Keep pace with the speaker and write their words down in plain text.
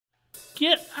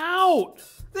Get out!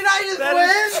 Did I just win?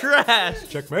 That is trash.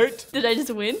 Checkmate. Did I just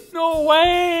win? No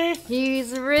way!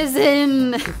 He's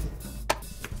risen.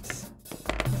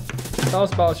 Tell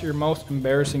us about your most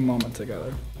embarrassing moment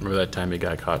together. Remember that time you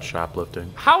got caught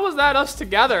shoplifting? How was that us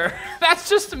together? That's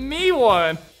just me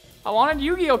one. I wanted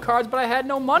Yu-Gi-Oh cards, but I had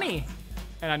no money.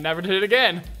 And I never did it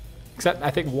again. Except, I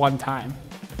think, one time.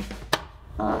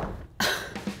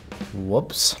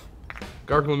 Whoops.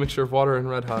 Gargle a mixture of water and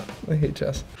red hot. I hate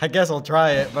chess. I guess I'll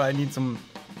try it, but I need some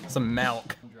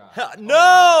milk.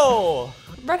 No!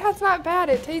 Red Hot's not bad,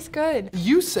 it tastes good.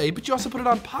 You say, but you also put it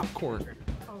on popcorn.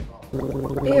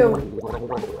 Ew.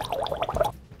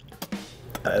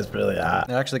 That's really hot.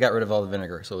 I actually got rid of all the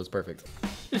vinegar, so it was perfect.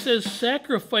 It says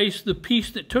sacrifice the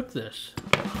piece that took this.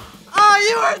 Oh,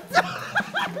 you are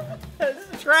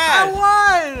Trash!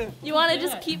 I won! You want to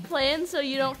just keep playing so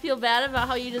you don't feel bad about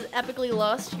how you just epically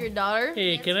lost your daughter?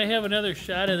 Hey, can I have another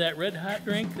shot of that red hot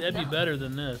drink? That'd be better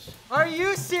than this. Are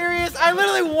you serious? I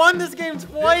literally won this game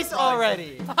twice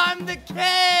already. I'm the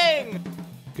king!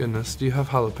 Goodness, do you have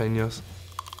jalapenos?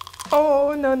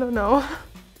 Oh, no, no, no.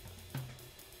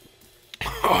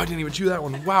 Oh, I didn't even chew that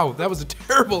one. Wow, that was a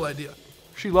terrible idea.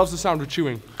 She loves the sound of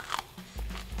chewing.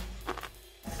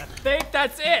 I think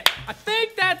that's it. I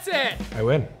think that's it. I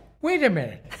win. Wait a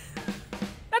minute.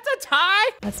 That's a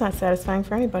tie? That's not satisfying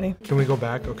for anybody. Can we go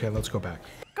back? Okay, let's go back.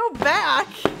 Go back.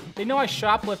 They know I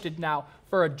shoplifted now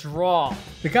for a draw.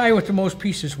 The guy with the most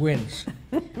pieces wins.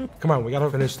 Come on, we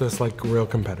gotta finish this like real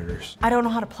competitors. I don't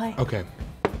know how to play. Okay.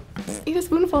 Eat a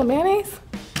spoonful of mayonnaise.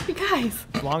 You guys.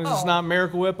 As long as it's not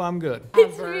Miracle Whip, I'm good.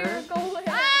 It's Miracle Whip.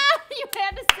 Ah, you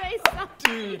had to say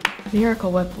something.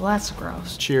 Miracle Whip, well, that's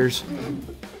gross. Cheers.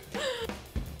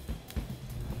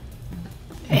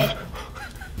 No!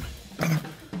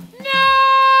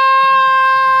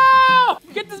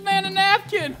 Get this man a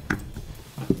napkin.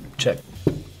 Check.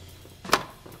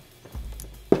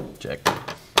 Check.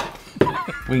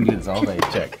 We can do this all day.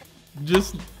 Check.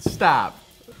 Just stop.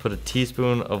 Put a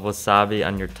teaspoon of wasabi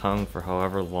on your tongue for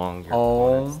however long your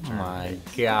Oh opponent's turn my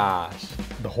gosh.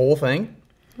 The whole thing?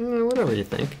 Whatever you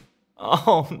think.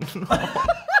 Oh no.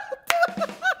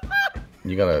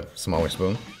 You got a smaller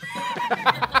spoon?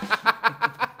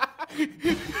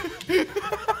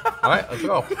 All right, let's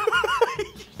go.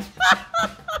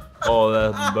 Oh,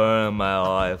 that's burning my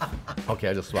life. Okay,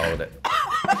 I just swallowed it.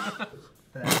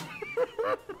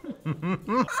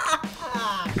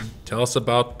 Tell us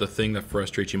about the thing that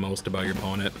frustrates you most about your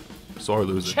opponent. Sore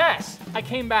loser. Chess. I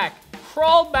came back,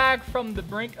 crawled back from the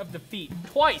brink of defeat.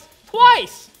 Twice.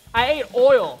 Twice! I ate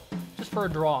oil just for a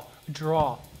draw.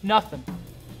 Draw. Nothing.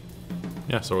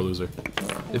 Yeah, sore loser.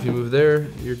 If you move there,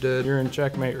 you're dead. You're in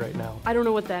checkmate right now. I don't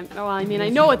know what that, well, I mean, I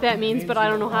know what that means, but I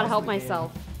don't know how to help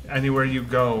myself. Anywhere you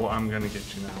go, I'm gonna get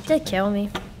you now. They kill me.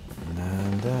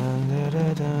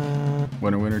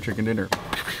 Winner, winner, chicken dinner.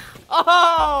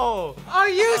 Oh! Are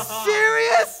you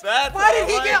serious? That's Why did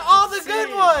he get all the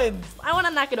good ones? I want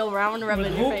to knock it over. I want to rub it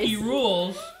in your Hokey face.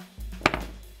 rules.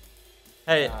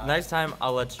 Hey, next time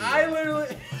I'll let you. I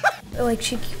literally. Like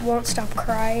she won't stop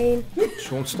crying.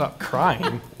 She won't stop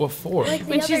crying. What for? Like the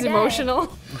When other she's day.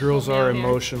 emotional. Girls are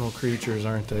emotional creatures,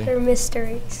 aren't they? They're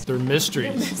mysteries. They're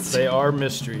mysteries. They are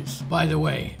mysteries. By the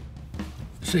way,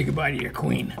 say goodbye to your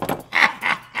queen.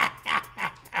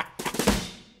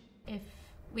 If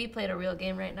we played a real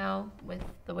game right now with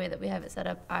the way that we have it set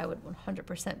up, I would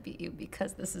 100% beat you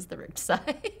because this is the rigged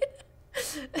side.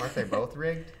 Aren't they both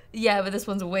rigged? Yeah, but this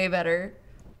one's way better.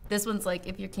 This one's like,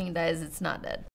 if your king dies, it's not dead.